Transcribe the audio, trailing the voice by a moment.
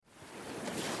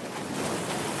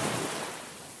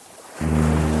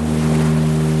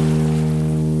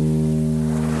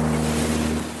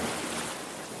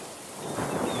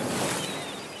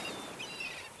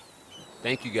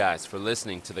Thank you guys for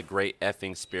listening to the Great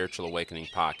Effing Spiritual Awakening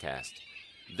podcast.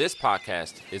 This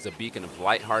podcast is a beacon of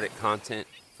lighthearted content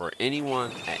for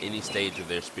anyone at any stage of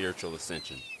their spiritual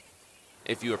ascension.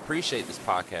 If you appreciate this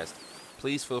podcast,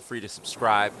 please feel free to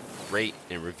subscribe, rate,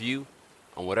 and review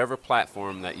on whatever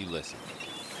platform that you listen.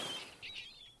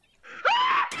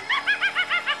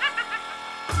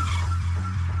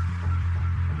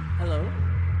 Hello?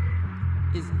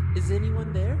 Is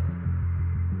anyone there?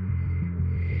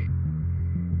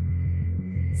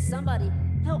 Somebody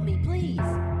help me, please.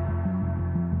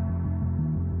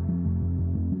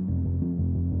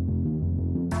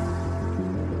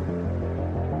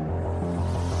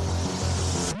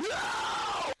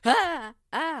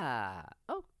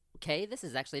 Oh, okay, this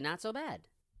is actually not so bad.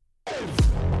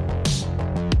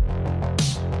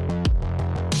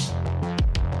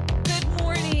 Good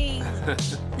morning.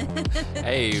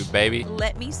 Hey, baby.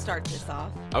 Let me start this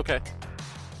off. Okay.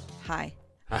 Hi.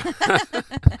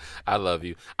 I love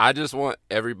you. I just want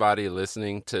everybody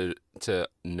listening to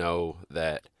know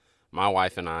that my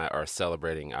wife and I are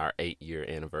celebrating our 8-year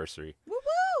anniversary.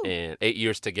 Woo-woo! And 8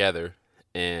 years together.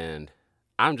 And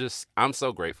I'm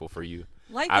so grateful for you.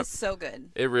 Life is so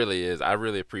good. It really is. I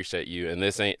really appreciate you. And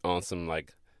this ain't on some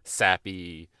like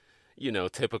sappy,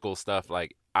 typical stuff.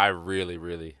 Like, I really,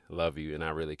 really love you and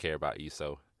I really care about you.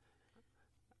 So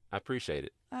I appreciate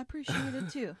it. I appreciate it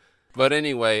too. But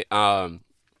anyway,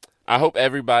 I hope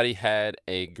everybody had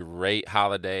a great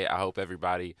holiday. I hope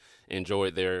everybody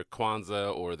enjoyed their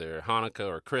Kwanzaa or their Hanukkah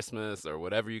or Christmas or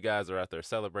whatever you guys are out there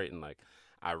celebrating. Like,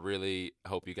 I really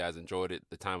hope you guys enjoyed it,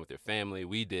 the time with your family.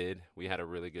 We did. We had a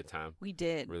really good time. We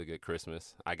did. Really good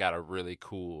Christmas. I got a really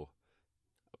cool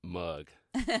mug,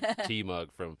 tea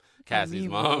mug from Kassy's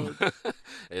mom.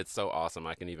 It's so awesome.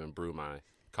 I can even brew my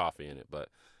coffee in it. But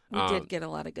we did get a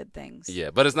lot of good things. yeah,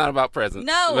 but it's not about presents.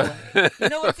 No. You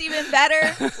know what's even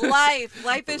better? Life.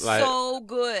 Life is so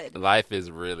good. Life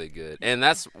is really good. And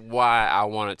that's why I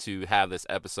wanted to have this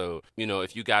episode.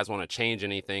 If you guys want to change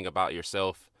anything about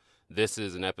yourself, this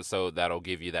is an episode that'll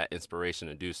give you that inspiration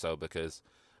to do so, because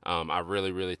I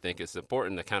really, really think it's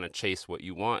important to kind of chase what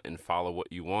you want and follow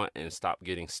what you want and stop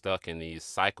getting stuck in these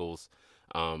cycles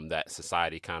that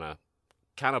society kind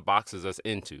of boxes us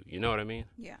into. You know what I mean?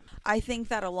 Yeah. I think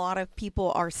that a lot of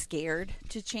people are scared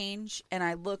to change. And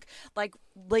I look like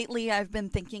lately I've been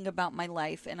thinking about my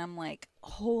life and I'm like,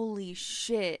 holy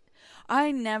shit.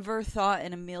 I never thought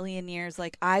in a million years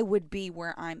like I would be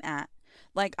where I'm at.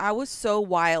 Like, I was so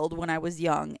wild when I was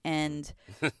young, and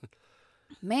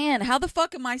man, how the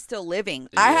fuck am I still living?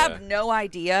 Yeah. I have no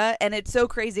idea, and it's so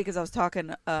crazy because I was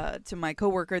talking to my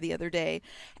coworker the other day,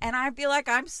 and I feel like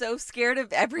I'm so scared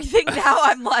of everything now.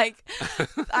 I'm like,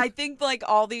 I think like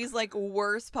all these like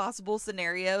worst possible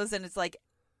scenarios, and it's like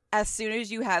as soon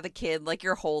as you have a kid, like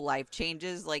your whole life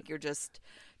changes, like you're just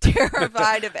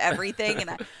terrified of everything.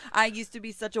 And I used to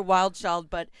be such a wild child,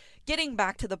 but getting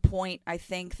back to the point, I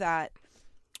think that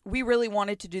we really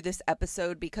wanted to do this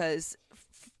episode because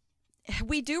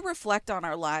we do reflect on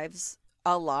our lives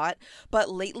a lot,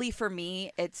 but lately for me,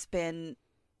 it's been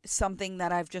something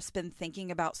that I've just been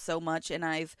thinking about so much, and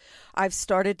I've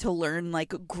started to learn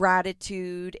like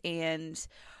gratitude and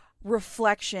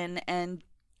reflection, and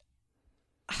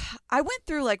I went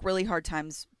through like really hard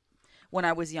times when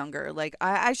I was younger. Like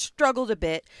I struggled a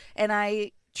bit, and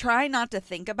I try not to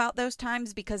think about those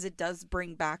times because it does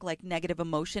bring back like negative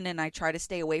emotion, and I try to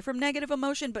stay away from negative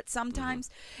emotion, but sometimes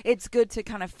it's good to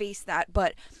kind of face that.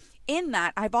 But in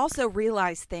that, I've also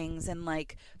realized things and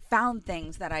like found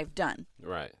things that I've done.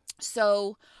 Right.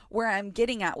 So where I'm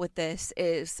getting at with this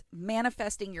is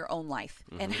manifesting your own life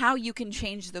and how you can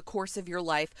change the course of your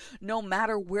life no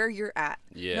matter where you're at,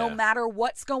 no matter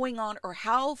what's going on or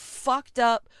how fucked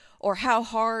up or how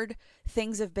hard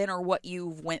things have been or what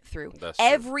you've went through. That's true.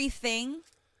 Everything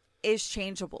is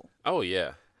changeable. Oh,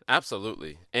 yeah,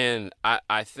 absolutely. And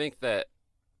I think that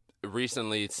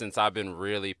recently, since I've been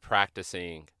really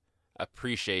practicing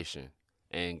appreciation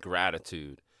and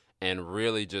gratitude and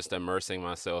really just immersing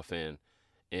myself in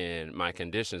my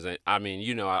conditions. And I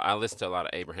mean, I listen to a lot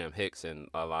of Abraham Hicks, and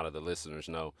a lot of the listeners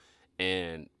know,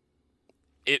 and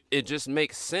it just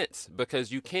makes sense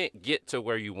because you can't get to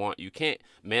where you want. You can't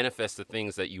manifest the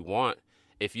things that you want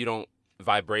if you don't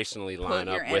vibrationally line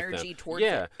up with them. Put your energy towards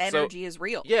it. Energy is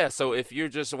real. Yeah, so if you're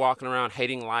just walking around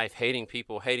hating life, hating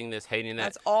people, hating this, hating that.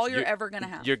 That's all you're ever going to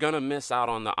have. You're going to miss out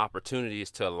on the opportunities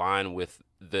to align with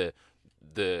the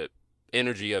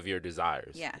energy of your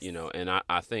desires. Yes. And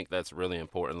I think that's really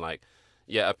important. Like,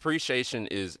 yeah, appreciation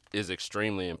is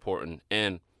extremely important.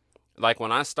 And like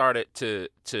when I started to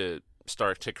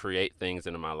create things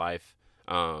into my life,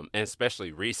 and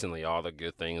especially recently, all the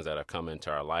good things that have come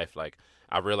into our life, like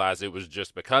I realized it was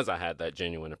just because I had that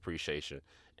genuine appreciation.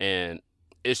 And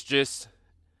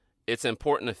it's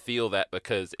important to feel that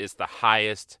because it's the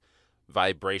highest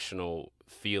vibrational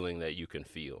feeling that you can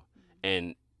feel.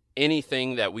 And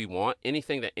anything that we want,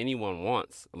 anything that anyone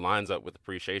wants lines up with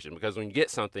appreciation, because when you get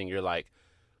something, you're like,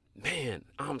 man,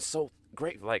 I'm so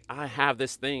grateful. Like, I have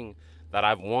this thing that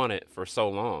I've wanted for so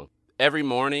long. Every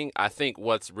morning, I think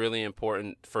what's really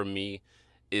important for me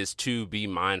is to be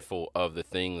mindful of the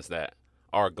things that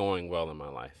are going well in my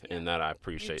life and that I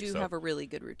appreciate. You do So have a really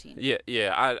good routine.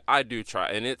 yeah, I do try.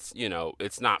 And it's,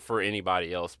 it's not for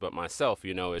anybody else but myself.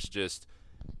 It's just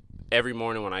every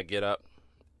morning when I get up,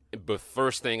 the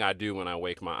first thing I do when I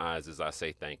wake my eyes is I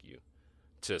say thank you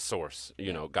to Source,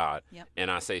 God. Yep. And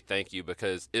I say thank you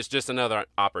because it's just another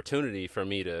opportunity for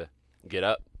me to get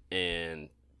up and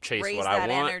chase Raise what that I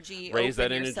want, energy, raise open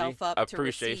that energy, yourself up to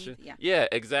appreciation. receive. Yeah,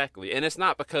 exactly. And it's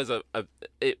not because of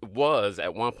it was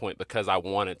at one point because I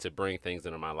wanted to bring things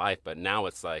into my life, but now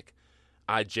it's like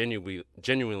I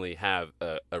genuinely have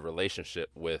a relationship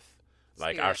with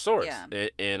like our Source. Yeah.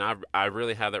 And I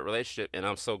really have that relationship, and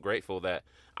I'm so grateful that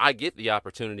I get the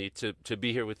opportunity to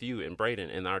be here with you and Braden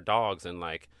and our dogs and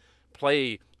like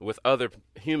play with other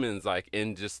humans, like,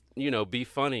 and just, be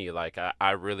funny. Like,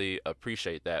 I really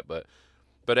appreciate that. But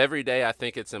every day I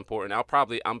think it's important.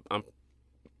 I'm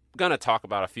going to talk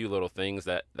about a few little things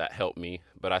that help me,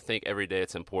 but I think every day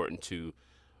it's important to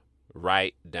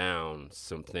write down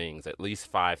some things, at least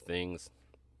 5 things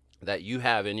that you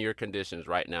have in your conditions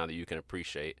right now that you can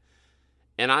appreciate.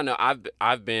 And I know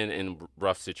I've been in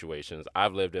rough situations.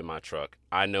 I've lived in my truck.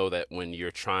 I know that when you're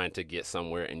trying to get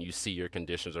somewhere and you see your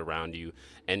conditions around you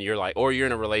and you're like, or you're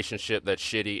in a relationship that's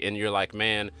shitty and you're like,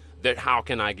 man, how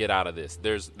can I get out of this?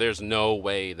 There's no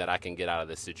way that I can get out of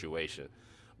this situation.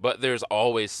 But there's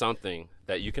always something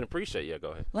that you can appreciate. Yeah,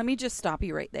 go ahead. Let me just stop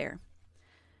you right there.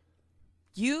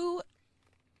 You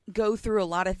go through a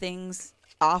lot of things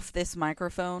off this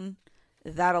microphone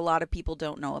that a lot of people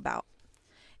don't know about.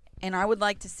 And I would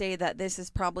like to say that this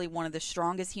is probably one of the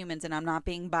strongest humans, and I'm not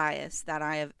being biased, that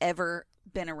I have ever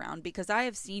been around, because I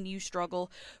have seen you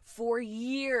struggle for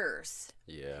years.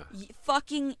 Yeah.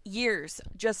 Fucking years.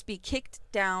 Just be kicked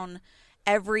down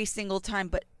every single time.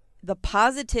 But the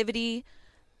positivity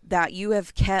that you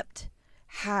have kept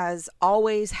has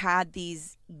always had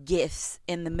these gifts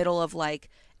in the middle of like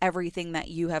everything that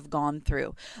you have gone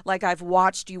through. Like, I've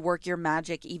watched you work your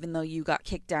magic even though you got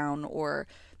kicked down, or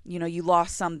you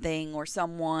lost something or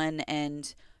someone,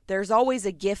 and there's always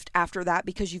a gift after that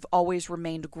because you've always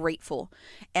remained grateful.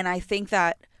 And I think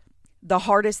that the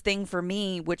hardest thing for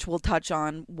me, which we'll touch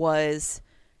on, was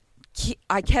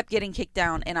I kept getting kicked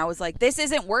down and I was like, this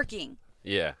isn't working.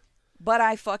 Yeah. But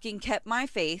I fucking kept my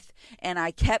faith and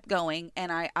I kept going,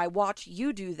 and I watch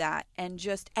you do that, and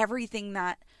just everything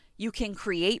that you can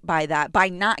create by that, by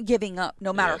not giving up,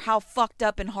 no matter how fucked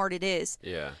up and hard it is.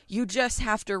 Yeah. You just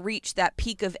have to reach that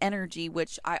peak of energy,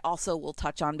 which I also will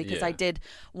touch on, because I did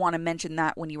want to mention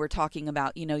that when you were talking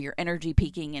about, your energy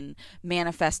peaking and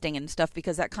manifesting and stuff,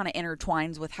 because that kind of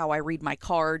intertwines with how I read my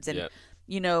cards, and,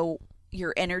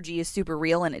 your energy is super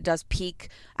real and it does peak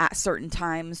at certain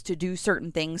times to do certain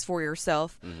things for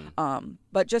yourself. Mm-hmm.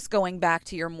 But just going back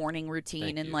to your morning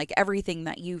routine and like everything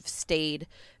that you've stayed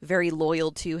very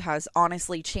loyal to has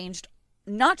honestly changed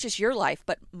not just your life,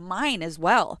 but mine as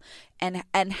well. And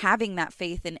having that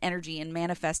faith and energy and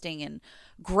manifesting and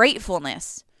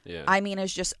gratefulness, I mean,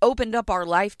 has just opened up our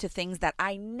life to things that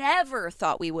I never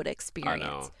thought we would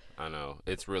experience. I know.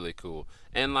 It's really cool.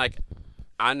 And like,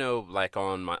 I know, like,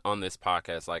 on this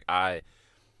podcast, like, I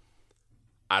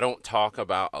don't talk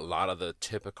about a lot of the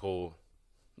typical,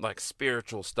 like,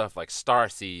 spiritual stuff, like star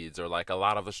seeds or like a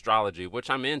lot of astrology, which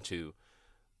I'm into.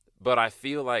 But I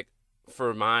feel like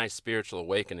for my spiritual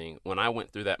awakening, when I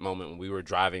went through that moment when we were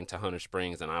driving to Hunter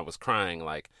Springs and I was crying,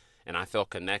 like, and I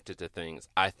felt connected to things,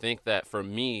 I think that for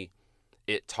me,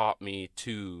 it taught me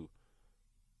to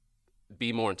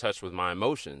be more in touch with my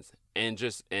emotions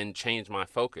and change my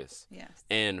focus. Yes.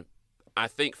 And I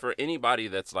think for anybody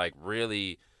that's like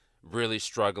really, really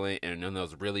struggling and in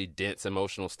those really dense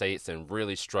emotional states and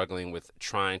really struggling with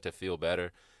trying to feel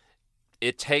better,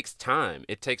 it takes time.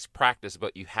 It takes practice,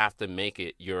 but you have to make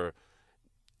it your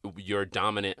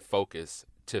dominant focus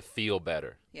to feel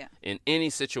better. Yeah. In any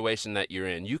situation that you're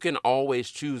in, you can always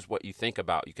choose what you think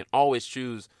about. You can always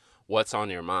choose what's on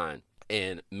your mind.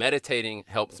 And meditating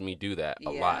helps me do that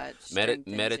a lot.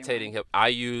 Meditating help.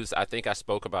 I think I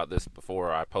spoke about this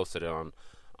before. I posted it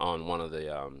on one of the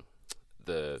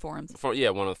forums.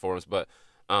 One of the forums. But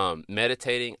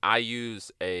meditating, I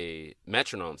use a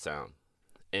metronome sound,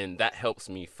 and that helps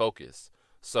me focus.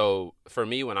 So for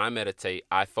me, when I meditate,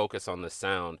 I focus on the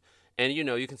sound. And,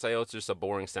 you can say, oh, it's just a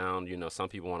boring sound. Some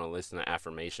people want to listen to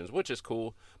affirmations, which is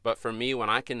cool. But for me, when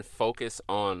I can focus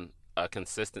on a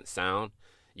consistent sound,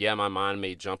 yeah, my mind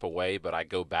may jump away, but I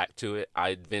go back to it. I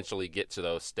eventually get to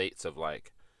those states of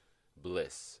like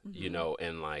bliss,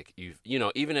 and like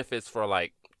even if it's for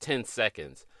like 10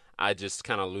 seconds, I just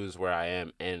kind of lose where I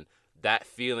am. And that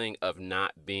feeling of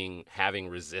not having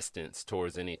resistance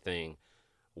towards anything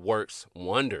works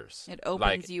wonders. It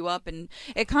opens you up, and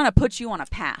it kind of puts you on a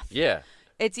path. Yeah.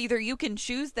 It's either you can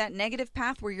choose that negative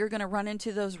path where you're going to run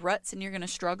into those ruts and you're going to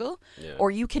struggle, Yeah. or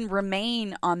you can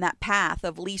remain on that path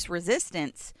of least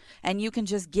resistance and you can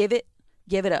just give it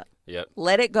up. Yep.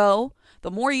 Let it go.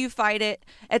 The more you fight it,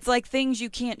 it's like things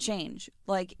you can't change.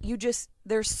 Like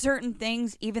there's certain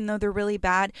things, even though they're really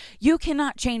bad, you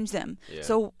cannot change them. Yeah.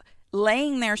 So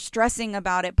laying there stressing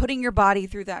about it, putting your body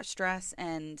through that stress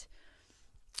and,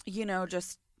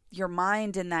 just your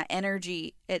mind and that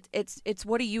energy, it's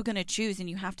what are you going to choose? And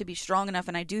you have to be strong enough.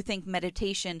 And I do think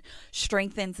meditation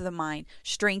strengthens the mind,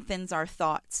 strengthens our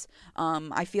thoughts.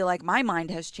 I feel like my mind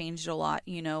has changed a lot,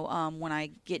 when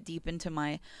I get deep into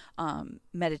my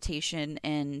meditation.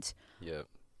 And Yep.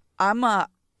 I'm a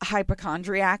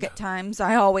hypochondriac at times.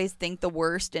 I always think the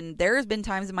worst, and there's been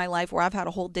times in my life where I've had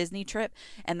a whole Disney trip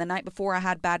and the night before I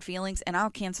had bad feelings and I'll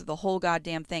cancel the whole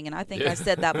goddamn thing. And I think I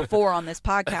said that before on this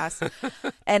podcast.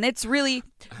 And it's really,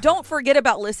 don't forget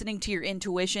about listening to your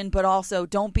intuition, but also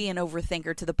don't be an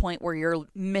overthinker to the point where you're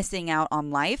missing out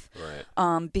on life.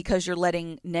 Right. Because you're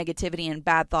letting negativity and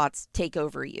bad thoughts take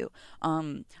over you.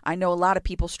 I know a lot of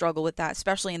people struggle with that,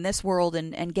 especially in this world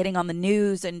and getting on the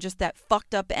news and just that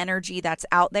fucked up energy that's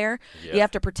out there. Yeah. You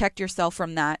have to protect yourself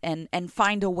from that and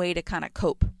find a way to kind of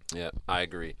cope. Yeah, I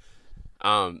agree.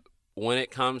 When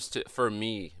it comes to, for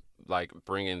me, like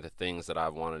bringing the things that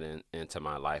I've wanted into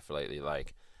my life lately,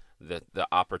 like the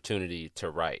opportunity to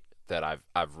write that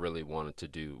I've really wanted to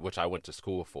do, which I went to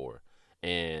school for,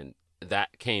 and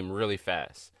that came really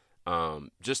fast.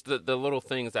 Just the little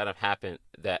things that have happened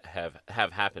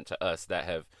have happened to us that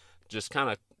have just kind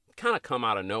of come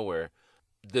out of nowhere.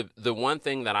 The one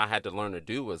thing that I had to learn to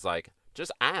do was like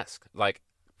just ask, like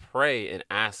pray and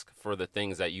ask for the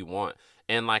things that you want.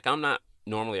 And like I'm not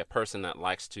normally a person that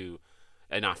likes to,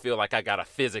 and I feel like I gotta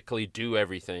physically do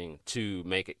everything to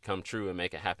make it come true and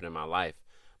make it happen in my life.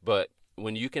 But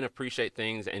when you can appreciate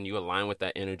things and you align with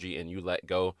that energy and you let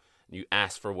go, you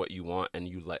ask for what you want and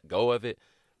you let go of it,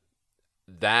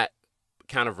 that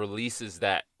kind of releases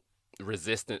that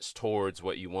resistance towards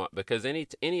what you want. Because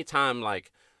any time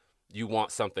like you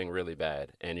want something really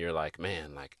bad and you're like,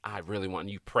 man, like I really want, and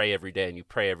you pray every day and you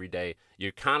pray every day,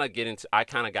 you're kind of I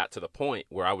kind of got to the point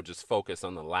where I would just focus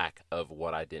on the lack of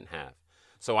what I didn't have.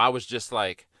 So I was just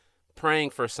like praying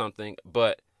for something,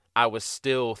 but I was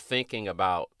still thinking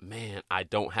about, man, I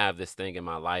don't have this thing in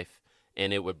my life,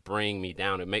 and it would bring me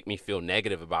down and make me feel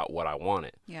negative about what I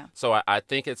wanted. Yeah. So I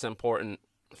think it's important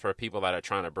for people that are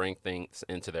trying to bring things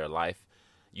into their life.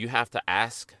 You have to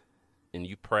ask and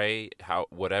you pray,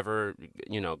 whatever,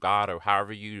 God, or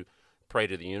however you pray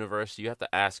to the universe, you have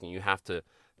to ask and you have to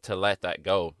let that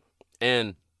go.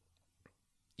 And,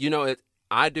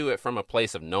 I do it from a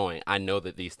place of knowing. I know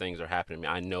that these things are happening to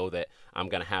me. I know that I'm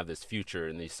going to have this future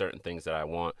and these certain things that I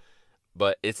want.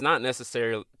 But it's not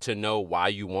necessary to know why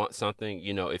you want something.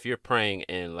 If you're praying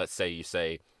and let's say you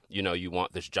say, you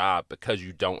want this job because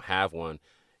you don't have one,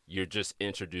 you're just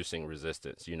introducing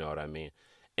resistance. You know what I mean?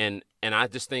 And I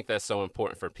just think that's so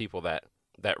important for people that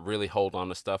really hold on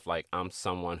to stuff. Like I'm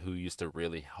someone who used to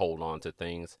really hold on to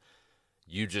things.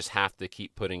 You just have to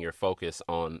keep putting your focus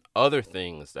on other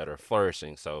things that are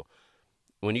flourishing. So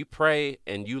when you pray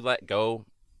and you let go,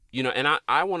 and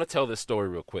I want to tell this story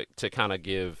real quick to kind of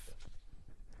give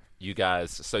you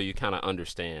guys so you kind of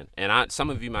understand. And some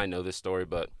of you might know this story,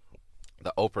 but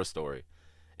the Oprah story.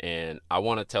 And I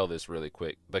want to tell this really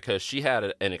quick because she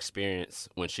had an experience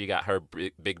when she got her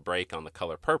big break on The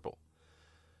Color Purple.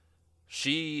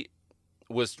 She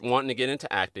was wanting to get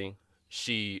into acting.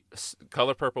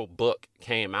 Color Purple book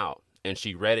came out and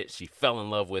she read it. She fell in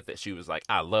love with it. She was like,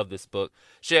 I love this book.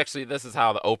 This is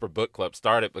how the Oprah Book Club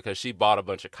started because she bought a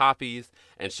bunch of copies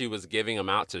and she was giving them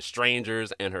out to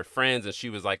strangers and her friends. And she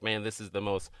was like, man, this is the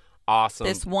most awesome.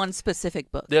 This one specific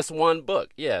book. This one book.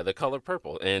 Yeah, The Color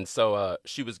Purple. And so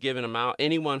she was giving them out,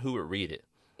 anyone who would read it.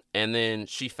 And then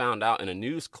she found out in a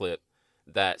news clip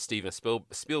that Steven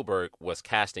Spielberg was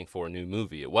casting for a new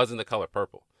movie. It wasn't The Color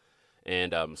Purple.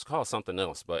 And it's called something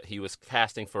else, but he was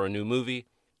casting for a new movie.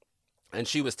 And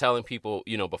she was telling people,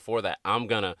 before that, I'm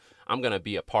gonna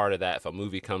be a part of that. If a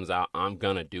movie comes out, I'm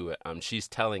gonna do it. She's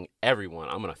telling everyone,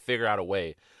 I'm gonna figure out a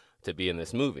way to be in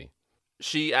this movie.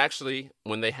 She actually,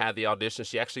 when they had the audition,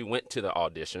 she actually went to the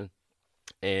audition.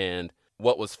 And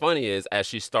what was funny is as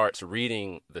she starts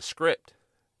reading the script,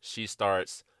 she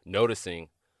starts noticing,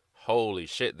 holy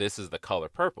shit, this is the color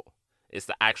purple. It's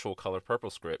the actual color purple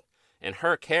script. And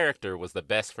her character was the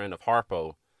best friend of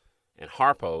Harpo. And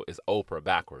Harpo is Oprah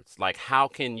backwards. Like, how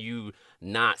can you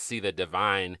not see the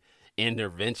divine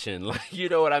intervention? Like, you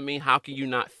know what I mean? How can you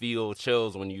not feel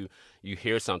chills when you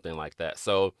hear something like that?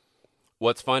 So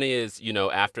what's funny is,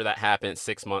 after that happened,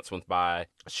 6 months went by.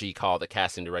 She called the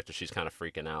casting director. She's kind of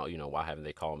freaking out. Why haven't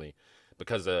they called me?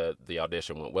 Because the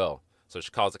audition went well. So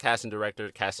she calls the casting director.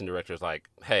 The casting director is like,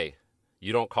 hey,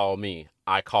 you don't call me.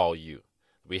 I call you.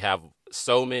 We have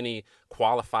so many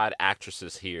qualified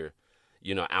actresses here.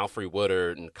 Alfre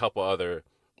Woodard and a couple other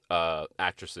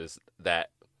actresses that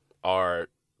are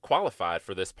qualified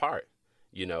for this part.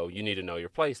 You need to know your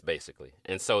place, basically.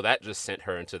 And so that just sent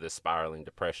her into this spiraling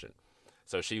depression.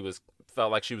 So she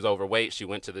felt like she was overweight. She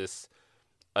went to this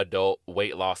adult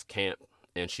weight loss camp,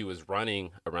 and she was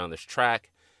running around this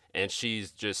track, and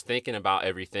she's just thinking about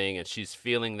everything, and she's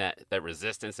feeling that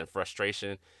resistance and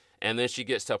frustration. And then she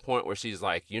gets to a point where she's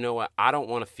like, you know what? I don't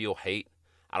want to feel hate.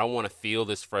 I don't want to feel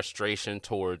this frustration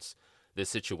towards this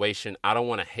situation. I don't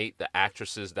want to hate the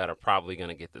actresses that are probably going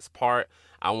to get this part.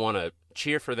 I want to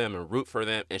cheer for them and root for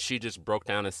them. And she just broke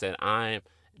down and said, I'm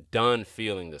done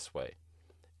feeling this way.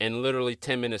 And literally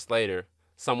 10 minutes later,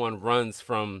 someone runs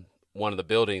from one of the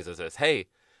buildings and says, hey,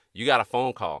 you got a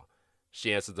phone call.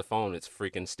 She answers the phone. It's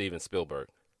freaking Steven Spielberg.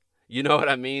 You know what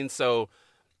I mean? So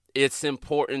it's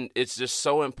important. It's just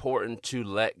so important to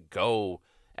let go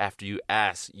after you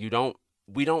ask.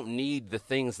 We don't need the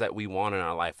things that we want in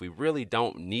our life. We really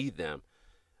don't need them.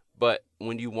 But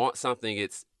when you want something,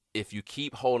 if you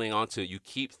keep holding on to it, you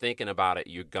keep thinking about it,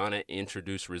 you're going to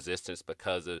introduce resistance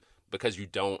because you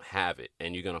don't have it,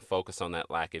 and you're going to focus on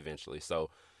that lack eventually. So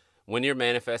when you're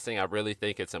manifesting, I really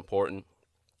think it's important,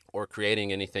 or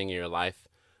creating anything in your life,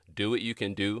 do what you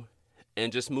can do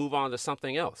and just move on to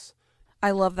something else.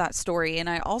 I love that story. And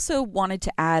I also wanted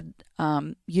to add,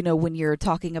 when you're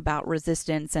talking about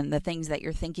resistance and the things that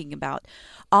you're thinking about,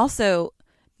 also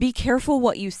be careful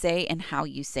what you say and how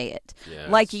you say it. Yes.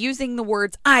 Like using the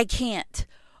words, I can't,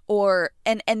 or,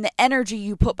 and the energy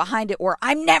you put behind it, or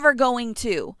I'm never going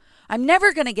to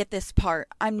get this part.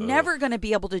 I'm never going to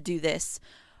be able to do this.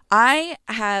 I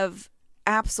have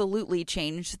absolutely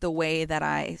changed the way that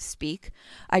I speak.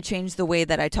 I changed the way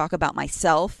that I talk about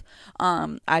myself.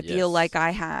 I feel like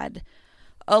I had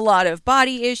a lot of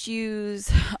body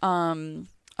issues, a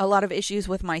lot of issues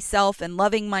with myself and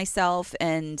loving myself,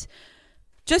 and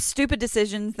just stupid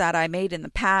decisions that I made in the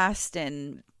past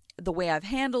and the way I've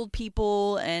handled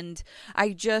people. And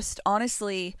I just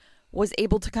honestly was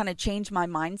able to kind of change my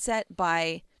mindset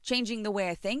by changing the way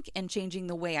I think and changing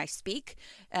the way I speak,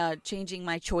 changing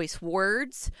my choice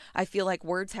words. I feel like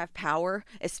words have power,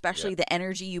 especially the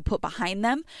energy you put behind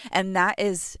them. And that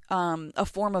is a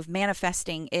form of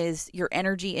manifesting, is your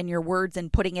energy and your words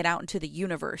and putting it out into the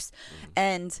universe.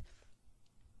 And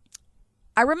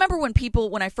I remember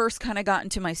when I first kind of got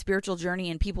into my spiritual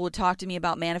journey and people would talk to me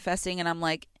about manifesting, and I'm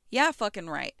like, yeah, fucking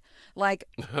right. Like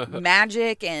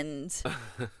magic and,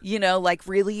 like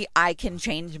really I can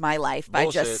change my life by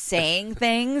Bullshit. just saying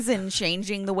things and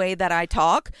changing the way that I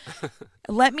talk.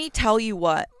 Let me tell you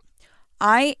what,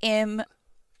 I am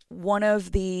one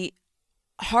of the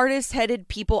hardest headed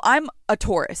people. I'm a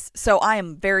Taurus, so I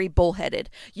am very bullheaded.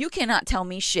 You cannot tell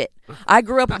me shit. I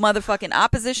grew up with motherfucking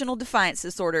oppositional defiance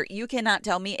disorder. You cannot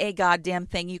tell me a goddamn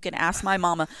thing. You can ask my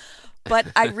mama. But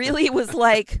I really was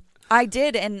like, I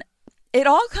did. And it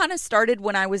all kind of started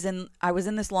when I was in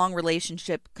this long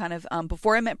relationship, kind of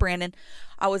before I met Brandon.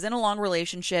 I was in a long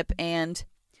relationship, and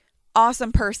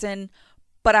awesome person,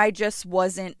 but I just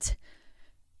wasn't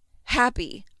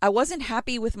happy. I wasn't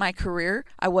happy with my career.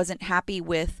 I wasn't happy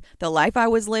with the life I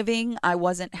was living. I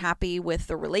wasn't happy with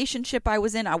the relationship I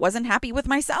was in. I wasn't happy with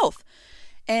myself.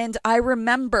 And I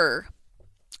remember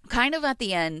kind of at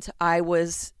the end, I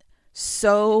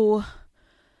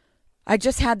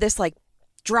just had this like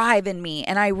drive in me.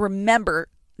 And I remember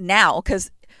now, because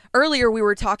earlier we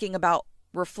were talking about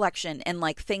reflection and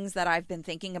like things that I've been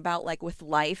thinking about, like with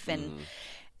life,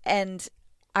 and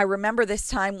I remember this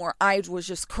time where I was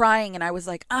just crying and I was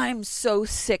like, I'm so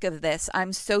sick of this.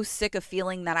 I'm so sick of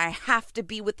feeling that I have to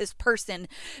be with this person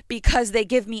because they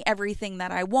give me everything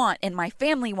that I want and my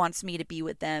family wants me to be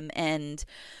with them. And,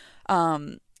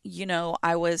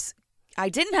 I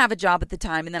didn't have a job at the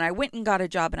time, and then I went and got a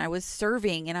job and I was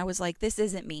serving, and I was like, this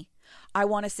isn't me. I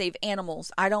want to save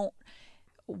animals. I don't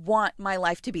want my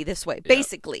life to be this way,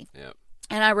 basically. Yep.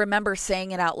 And I remember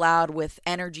saying it out loud with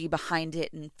energy behind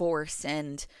it and force.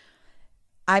 And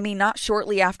I mean, not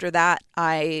shortly after that,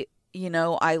 I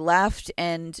left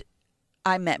and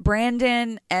I met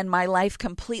Brandon, and my life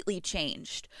completely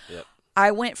changed. Yep.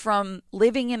 I went from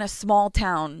living in a small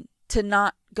town to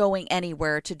not going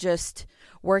anywhere to just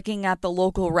working at the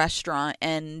local restaurant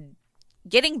and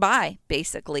getting by,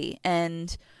 basically.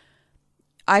 And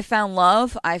I found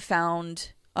love. I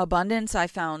found abundance. I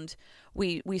found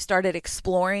we started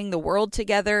exploring the world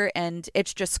together, and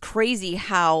it's just crazy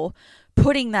how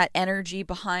putting that energy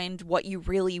behind what you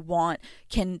really want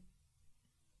can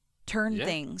turn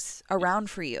things around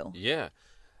for you. Yeah.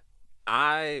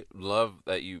 I love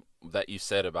that you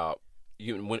said about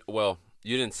you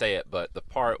didn't say it, but the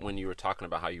part when you were talking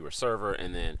about how you were a server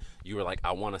and then you were like,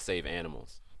 I want to save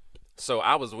animals. So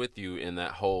I was with you in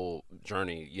that whole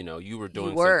journey. You were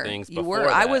doing some things before that.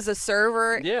 I was a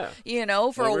server,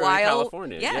 for a while. In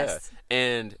California, yes. Yeah.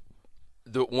 And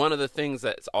one of the things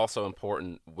that's also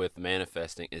important with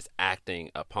manifesting is acting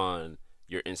upon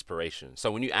your inspiration. So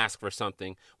when you ask for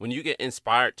something, when you get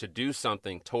inspired to do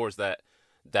something towards that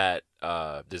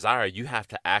desire, you have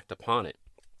to act upon it.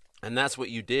 And that's what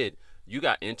you did. You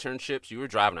got internships. You were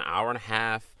driving an hour and a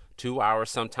half, 2 hours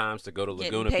sometimes to go to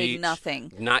Laguna getting paid Beach.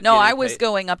 Nothing. I was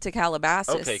going up to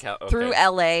Calabasas through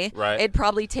LA. Right. It'd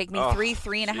probably take me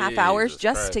three and a half hours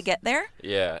just to get there.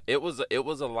 Yeah, it was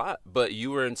a lot, but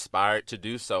you were inspired to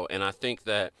do so. And I think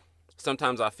that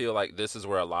sometimes I feel like this is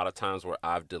where a lot of times where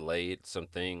I've delayed some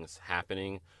things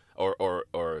happening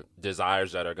or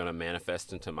desires that are going to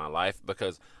manifest into my life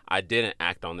because I didn't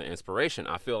act on the inspiration.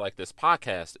 I feel like this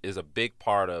podcast is a big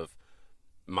part of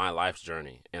my life's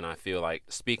journey, and I feel like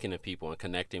speaking to people and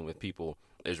connecting with people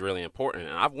is really important.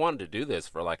 And I've wanted to do this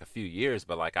for like a few years,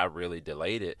 but like I really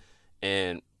delayed it.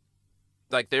 And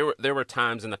like there were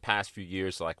times in the past few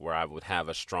years like where I would have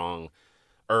a strong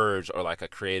urge or like a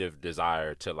creative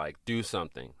desire to like do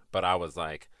something, but I was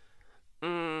like,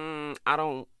 I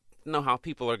don't know how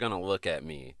people are gonna look at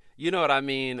me. You know what I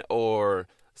mean? Or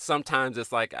sometimes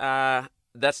it's like,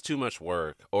 that's too much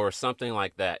work or something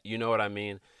like that. You know what I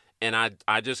mean? And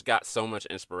I just got so much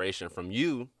inspiration from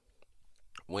you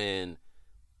when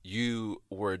you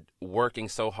were working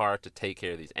so hard to take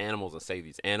care of these animals and save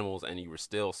these animals, and you were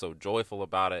still so joyful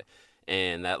about it.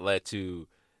 And that led to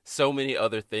so many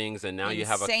other things, and now you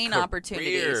have insane a career.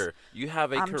 opportunities. You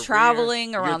have a I'm career.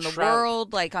 traveling around the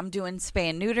world. Like I'm doing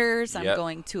spay and neuters. I'm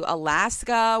going to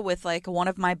Alaska with like one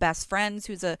of my best friends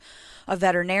who's a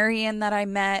veterinarian that I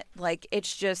met. Like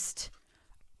it's just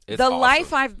awesome.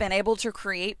 Life I've been able to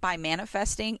create by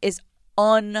manifesting is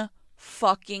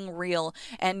unfucking real.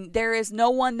 And there is no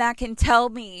one that can tell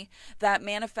me that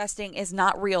manifesting is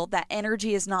not real, that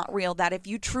energy is not real, that if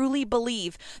you truly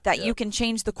believe that you can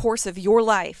change the course of your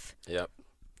life,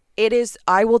 it is,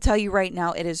 I will tell you right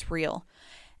now, it is real.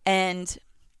 And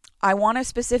I want to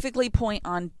specifically point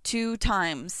on 2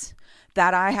 times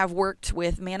that I have worked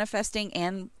with manifesting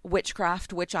and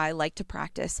witchcraft, which I like to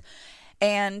practice.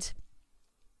 And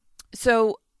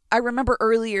so I remember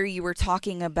earlier you were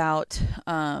talking about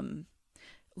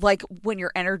like when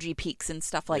your energy peaks and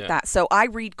stuff like that. So I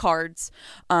read cards.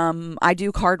 I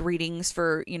do card readings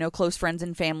for, close friends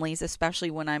and families,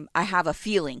 especially when I have a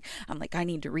feeling. I'm like, I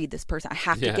need to read this person. I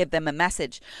have to give them a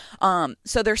message.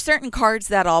 So there's certain cards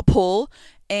that I'll pull.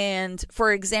 And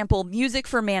for example, music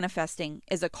for manifesting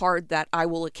is a card that I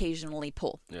will occasionally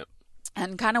pull. Yep.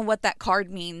 And kind of what that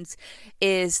card means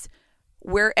is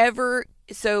wherever,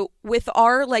 so with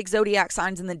our like zodiac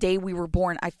signs and the day we were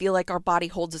born, I feel like our body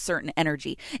holds a certain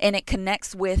energy and it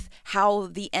connects with how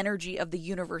the energy of the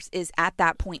universe is at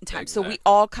that point in time. Exactly. So we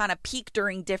all kind of peak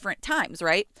during different times,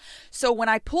 right? So when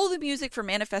I pull the music for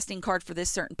manifesting card for this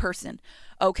certain person,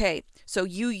 okay, so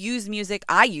you use music,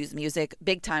 I use music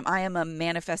big time. I am a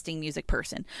manifesting music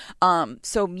person.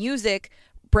 So music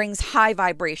brings high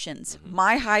vibrations. Mm-hmm.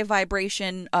 My high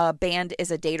vibration band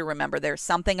is A Day to Remember. There's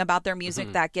something about their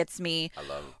music that gets me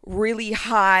really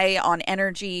high on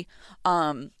energy.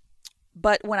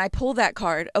 But when I pull that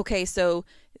card, okay, so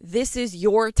this is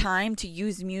your time to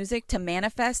use music to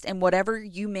manifest, and whatever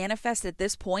you manifest at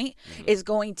this point is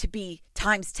going to be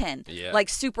times 10, like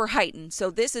super heightened.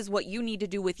 So this is what you need to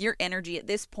do with your energy at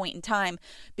this point in time,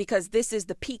 because this is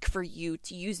the peak for you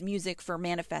to use music for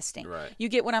manifesting. Right. You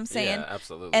get what I'm saying? Yeah,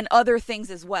 absolutely. And other things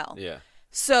as well. Yeah.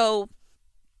 So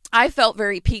I felt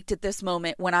very peaked at this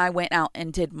moment when I went out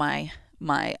and did my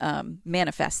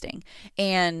manifesting.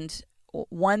 And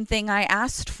one thing I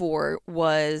asked for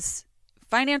was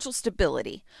financial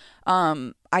stability.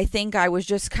 I think I was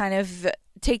just kind of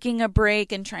taking a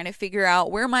break and trying to figure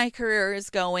out where my career is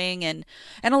going and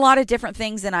a lot of different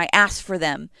things. And I asked for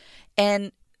them.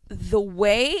 And the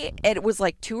way it was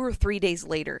like 2 or 3 days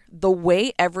later, the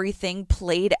way everything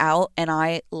played out, and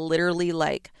I literally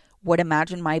like would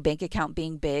imagine my bank account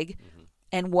being big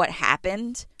and what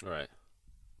happened. Right.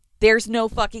 There's no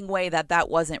fucking way that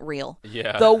wasn't real.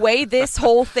 Yeah. The way this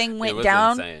whole thing It went was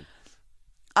down. insane.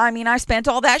 I mean, I spent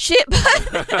all that shit,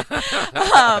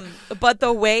 but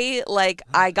the way, like,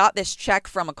 I got this check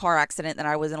from a car accident that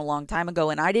I was in a long time ago,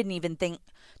 and I didn't even think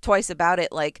twice about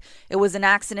it. Like, it was an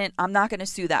accident. I'm not going to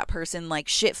sue that person. Like,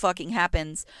 shit fucking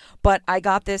happens. But I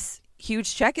got this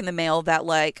huge check in the mail that,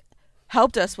 like,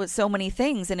 helped us with so many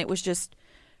things, and it was just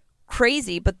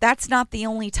crazy. But that's not the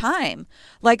only time.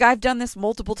 Like, I've done this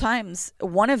multiple times,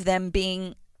 one of them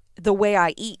being the way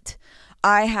I eat.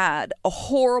 I had a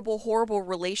horrible, horrible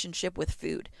relationship with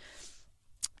food.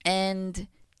 And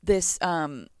this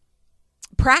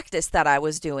practice that I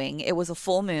was doing, it was a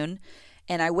full moon,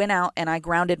 and I went out and I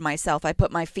grounded myself. I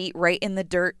put my feet right in the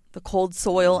dirt, the cold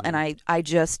soil, and I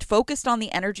just focused on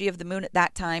the energy of the moon at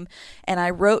that time, and I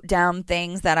wrote down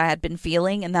things that I had been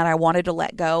feeling and that I wanted to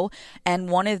let go. And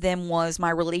one of them was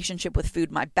my relationship with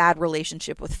food, my bad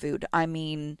relationship with food. I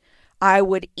mean, I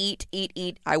would eat.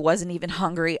 I wasn't even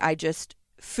hungry.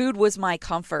 Food was my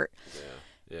comfort.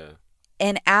 Yeah.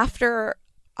 And after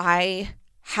I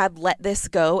had let this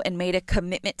go and made a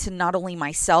commitment to not only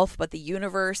myself, but the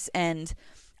universe, and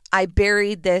I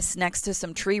buried this next to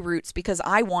some tree roots because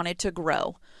I wanted to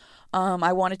grow.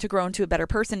 I wanted to grow into a better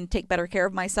person, take better care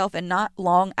of myself. And not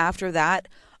long after that,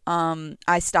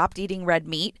 I stopped eating red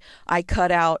meat. I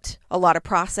cut out a lot of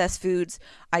processed foods.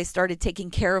 I started taking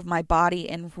care of my body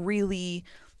and really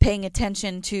paying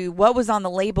attention to what was on the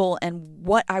label and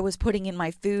what I was putting in my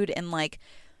food. And like,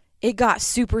 it got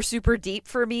super, super deep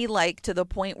for me, like to the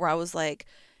point where I was like,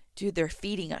 dude, they're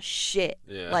feeding us shit.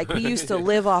 Yeah. Like, we used to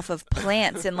live off of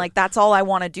plants, and like, that's all I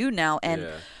want to do now. And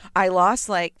I lost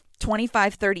like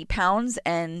 25, 30 pounds,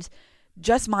 and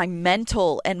just my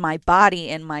mental and my body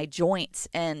and my joints.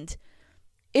 And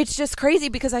it's just crazy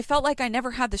because I felt like I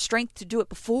never had the strength to do it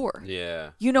before.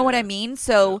 Yeah. You know what I mean?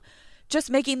 So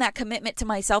just making that commitment to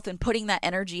myself and putting that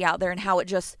energy out there, and how it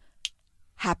just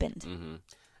happened.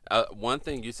 One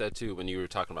thing you said too when you were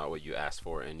talking about what you asked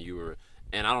for, and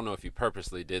I don't know if you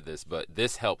purposely did this, but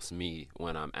this helps me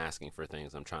when I'm asking for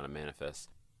things I'm trying to manifest.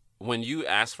 When you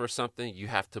ask for something, you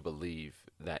have to believe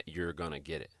that you're gonna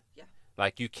get it. Yeah.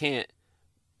 Like, you can't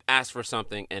ask for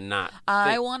something and not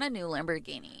I want a new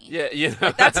Lamborghini. Yeah, you know,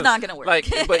 like, that's not gonna work.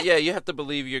 But yeah, you have to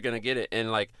believe you're gonna get it.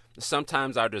 And like,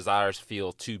 sometimes our desires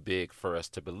feel too big for us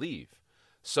to believe.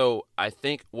 So I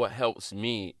think what helps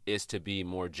me is to be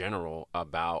more general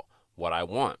about what I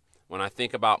want. When I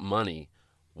think about money,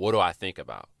 what do I think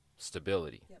about?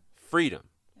 Stability, freedom,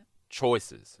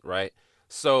 choices, right?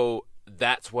 So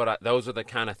those are the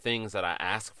kind of things that I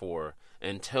ask for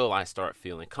until I start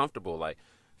feeling comfortable. Like,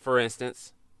 for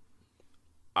instance,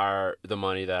 the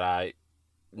money that I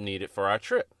needed for our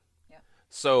trip. Yeah.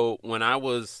 So when I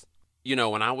was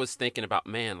thinking about,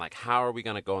 man, like, how are we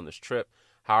going to go on this trip?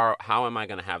 How am I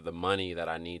going to have the money that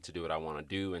I need to do what I want to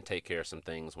do and take care of some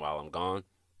things while I'm gone?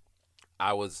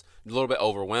 I was a little bit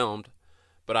overwhelmed,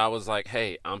 but I was like,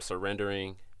 hey, I'm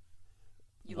surrendering.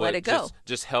 Let it go.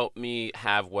 Just help me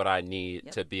have what I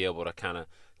need to be able to kind of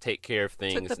take care of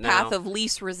things. Took the path of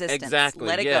least resistance. Exactly.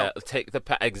 Let it go.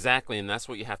 Exactly. And that's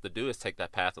what you have to do, is take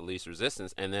that path of least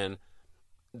resistance. And then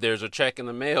there's a check in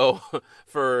the mail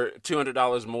for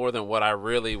 $200 more than what I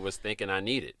really was thinking I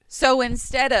needed. So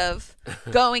instead of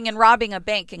going and robbing a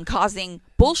bank and causing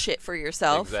bullshit for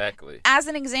yourself, exactly, as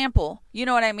an example, you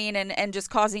know what I mean, and just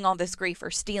causing all this grief or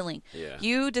stealing,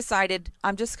 you decided,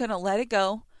 I'm just going to let it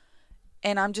go,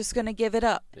 and I'm just going to give it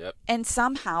up. Yep. And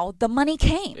somehow the money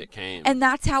came. It came. And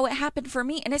that's how it happened for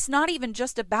me. And it's not even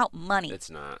just about money.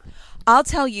 It's not. I'll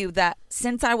tell you that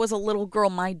since I was a little girl,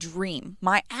 my dream,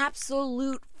 my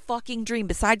absolute fucking dream,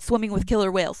 besides swimming with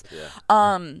killer whales,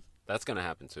 that's going to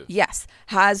happen too. Yes,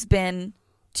 has been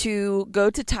to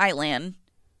go to Thailand,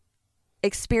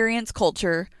 experience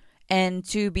culture, and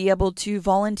to be able to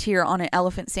volunteer on an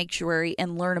elephant sanctuary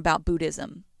and learn about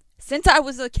Buddhism. Since I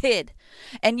was a kid.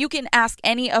 And you can ask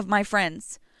any of my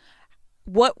friends,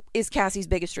 what is Kassy's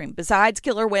biggest dream? Besides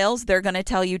killer whales, they're going to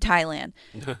tell you Thailand.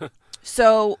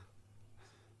 So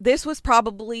this was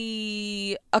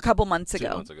probably a couple months ago.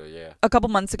 2 months ago, yeah. A couple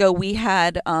months ago, we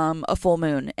had a full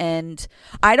moon. And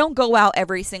I don't go out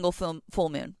every single full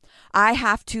moon. I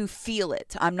have to feel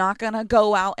it. I'm not going to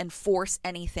go out and force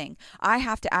anything. I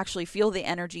have to actually feel the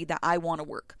energy that I want to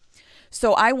work.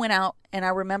 So I went out, and I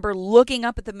remember looking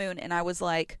up at the moon, and I was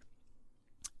like,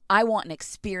 I want an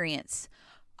experience.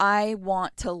 I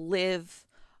want to live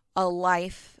a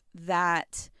life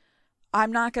that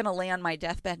I'm not going to lay on my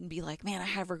deathbed and be like, man, I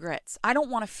have regrets. I don't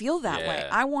want to feel that way. Yeah.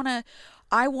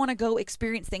 I want to go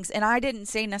experience things. And I didn't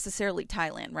say necessarily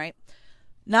Thailand, right?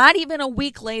 Not even a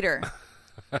week later,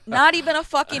 not even a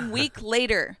fucking week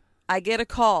later, I get a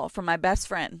call from my best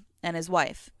friend and his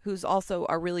wife, who's also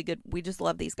a really good, we just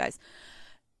love these guys.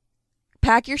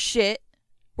 Pack your shit.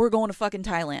 We're going to fucking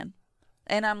Thailand.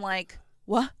 And I'm like,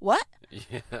 what?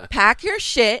 Yeah. Pack your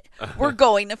shit. We're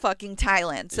going to fucking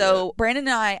Thailand. So Brandon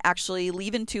and I actually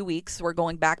leave in 2 weeks. We're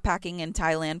going backpacking in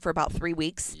Thailand for about 3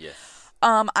 weeks. Yes.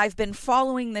 I've been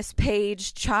following this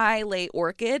page, Chai Lay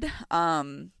Orchid,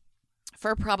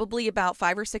 for probably about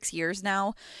 5 or 6 years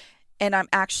now. And I'm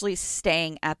actually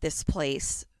staying at this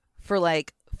place for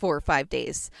like 4 or 5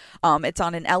 days. It's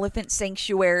on an elephant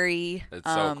sanctuary. It's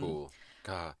so cool.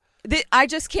 God. I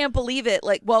just can't believe it.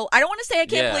 Like, well, I don't want to say I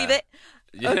can't believe it.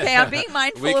 Yeah. Okay, I'm being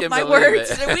mindful We of can my believe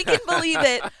words. it. We can believe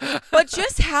it. But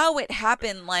just how it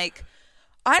happened, like,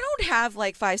 I don't have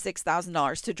like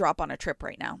 $5,000-6,000 to drop on a trip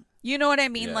right now. You know what I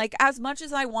mean? Yeah. Like, as much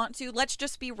as I want to, let's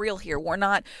just be real here. We're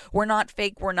not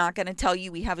fake. We're not going to tell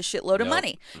you we have a shitload of Nope.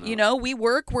 money. No. You know, we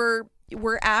work. We're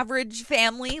average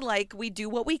family. Like, we do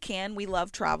what we can. We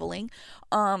love traveling.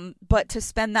 But to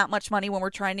spend that much money when we're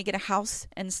trying to get a house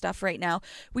and stuff right now,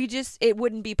 it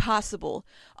wouldn't be possible.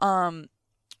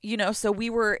 You know, so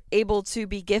we were able to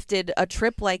be gifted a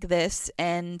trip like this,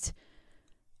 and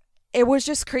it was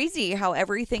just crazy how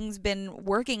everything's been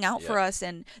working out for us,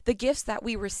 and the gifts that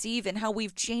we receive, and how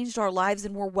we've changed our lives,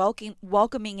 and we're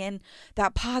welcoming in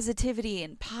that positivity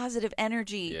and positive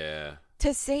energy. Yeah.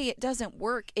 To say it doesn't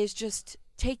work is just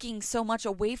taking so much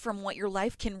away from what your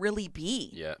life can really be.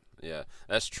 Yeah,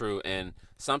 that's true. And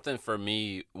something for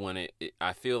me, when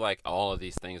I feel like all of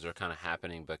these things are kind of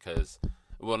happening because,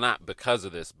 well, not because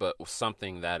of this, but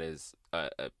something that is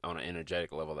on an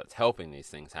energetic level that's helping these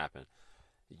things happen.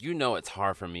 You know, it's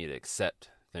hard for me to accept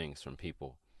things from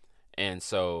people. And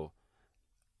so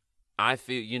I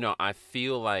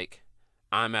feel like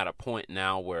I'm at a point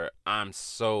now where I'm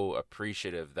so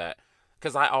appreciative that,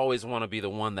 because I always want to be the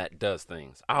one that does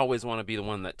things. I always want to be the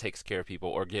one that takes care of people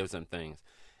or gives them things.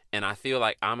 And I feel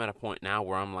like I'm at a point now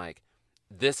where I'm like,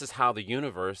 this is how the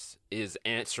universe is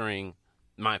answering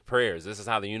my prayers. This is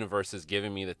how the universe is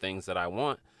giving me the things that I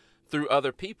want through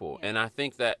other people. And I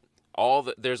think that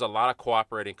there's a lot of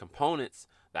cooperating components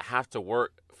that have to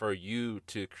work for you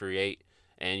to create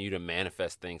and you to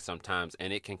manifest things sometimes.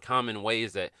 And it can come in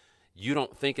ways that you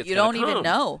don't think it's gonna come. You don't even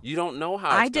know. You don't know how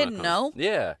it's I didn't come. know.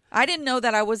 Yeah. I didn't know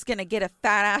that I was going to get a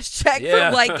fat ass check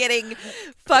from like getting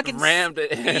fucking rammed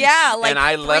it in. Yeah, like and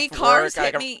I 3 left cars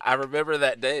work. hit me. I remember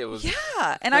that day. It was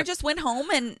and I just went home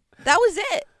and that was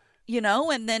it. You know,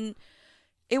 and then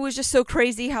it was just so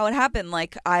crazy how it happened.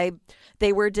 Like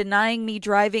they were denying me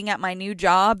driving at my new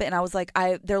job, and I was like,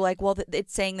 they're like, well,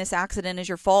 it's saying this accident is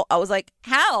your fault. I was like,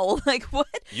 how? Like,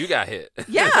 what? You got hit.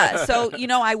 Yeah. So, you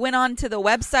know, I went on to the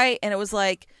website and it was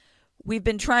like, we've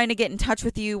been trying to get in touch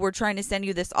with you. We're trying to send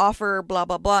you this offer, blah,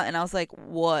 blah, blah. And I was like,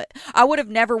 what? I would have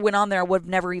never went on there. I would have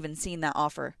never even seen that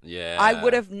offer. Yeah. I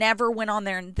would have never went on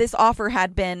there. And this offer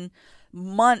had been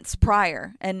months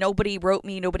prior and nobody wrote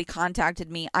me. Nobody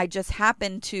contacted me. It just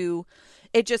happened to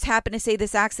say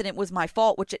this accident was my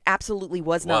fault, which it absolutely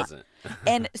was not. Wasn't.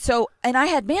 And I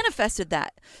had manifested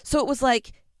that. So it was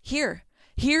like, here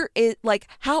is like,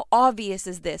 how obvious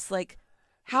is this? Like,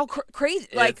 how crazy?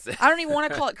 Like, I don't even want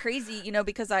to call it crazy, you know,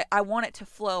 because I want it to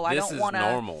flow. I don't want to. This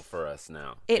is normal for us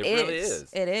now. It really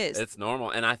is. It is. It's normal.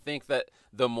 And I think that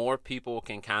the more people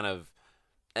can kind of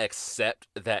accept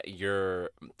that your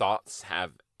thoughts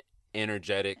have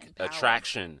energetic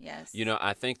attraction. Yes. You know,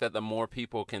 I think that the more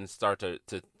people can start to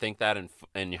think that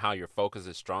and how your focus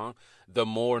is strong, the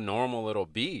more normal it'll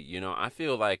be. You know, I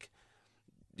feel like,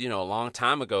 you know, a long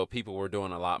time ago, people were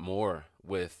doing a lot more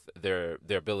with their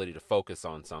ability to focus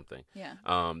on something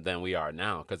than we are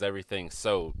now, because everything's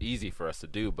so easy for us to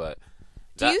do. But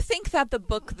do you think that the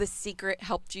book The Secret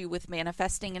helped you with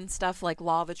manifesting and stuff, like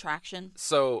law of attraction?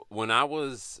 So when I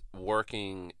was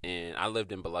working I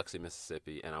lived in Biloxi,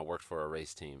 Mississippi, and I worked for a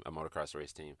race team, a motocross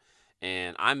race team.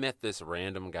 And I met this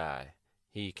random guy.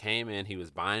 He came in, he was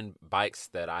buying bikes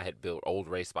that I had built, old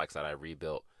race bikes that I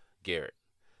rebuilt, Garrett.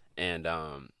 And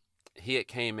he had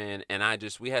came in, and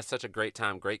we had such a great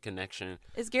time, great connection.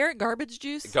 Is Garrett garbage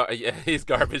juice? Yeah, he's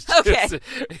garbage juice.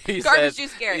 Okay. Garbage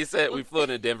juice Garrett. He said, we flew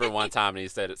into Denver one time, and he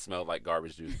said it smelled like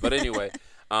garbage juice. But anyway,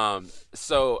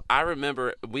 so I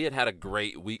remember we had a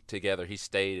great week together. He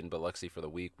stayed in Biloxi for the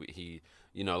week. He,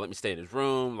 you know, let me stay in his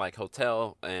room, like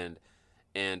hotel. And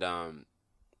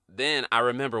then I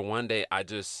remember one day I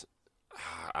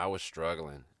was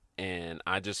struggling. and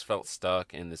I just felt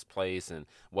stuck in this place and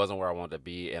wasn't where I wanted to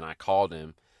be. And I called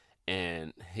him,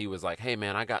 and he was like, "Hey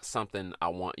man, I got something I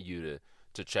want you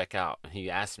to check out." And he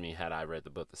asked me had I read the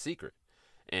book The Secret,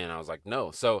 and I was like,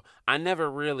 no. So I never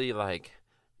really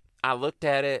I looked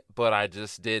at it, but I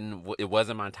just didn't. It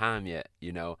wasn't my time yet,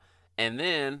 And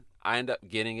then I ended up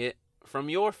getting it from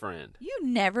your friend. You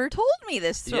never told me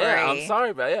this story. Yeah, I'm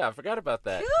sorry, but I forgot about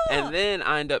that. Cool. And then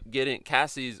I ended up getting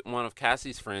one of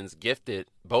Kassy's friends gifted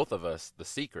both of us The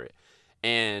Secret.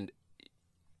 And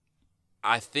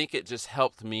I think it just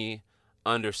helped me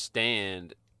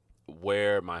understand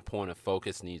where my point of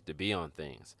focus needs to be on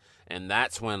things. And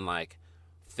that's when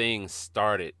things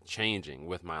started changing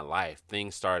with my life.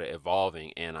 Things started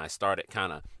evolving, and I started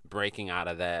kind of breaking out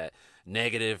of that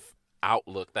negative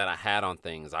outlook that I had on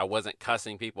things. I wasn't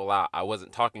cussing people out. I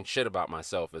wasn't talking shit about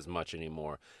myself as much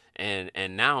anymore. And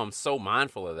now I'm so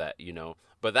mindful of that,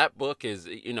 But that book is,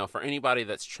 for anybody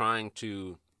that's trying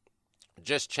to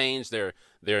just change their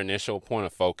initial point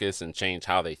of focus and change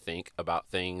how they think about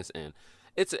things, and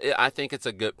I think it's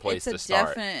a good place to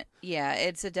start.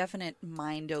 It's a definite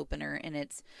mind opener, and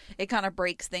it kind of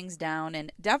breaks things down.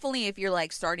 And definitely if you're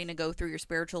starting to go through your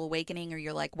spiritual awakening, or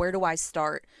you're where do I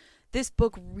start? This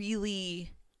book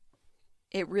really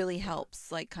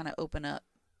helps kind of open up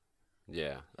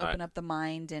the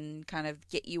mind and kind of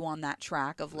get you on that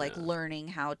track of learning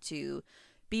how to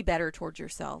be better towards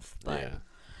yourself. But yeah,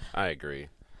 I agree.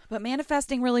 But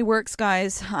manifesting really works,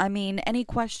 guys. I mean, any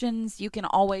questions, you can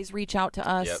always reach out to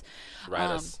us. Yep. Write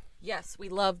us. Yes, we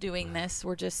love doing this.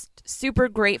 We're just super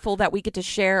grateful that we get to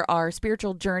share our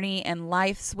spiritual journey and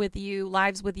lives with you.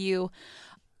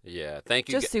 Yeah, thank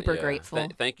you. Just super grateful.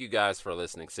 Thank you guys for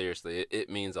listening. Seriously, it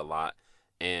means a lot.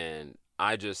 And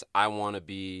I want to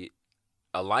be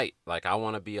a light. I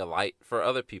want to be a light for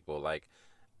other people.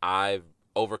 I've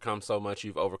overcome so much.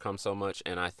 You've overcome so much.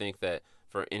 And I think that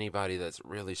for anybody that's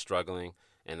really struggling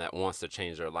and that wants to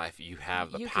change their life, you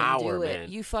have the power, man.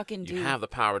 You fucking do. You have the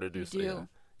power to do you so. do. Yeah.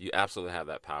 You absolutely have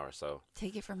that power. So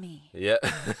take it from me. Yeah.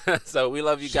 So we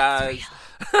love you guys.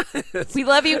 We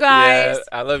love you guys. Yeah,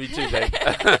 I love you too, babe.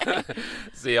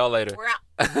 See y'all later. We're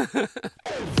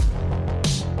out.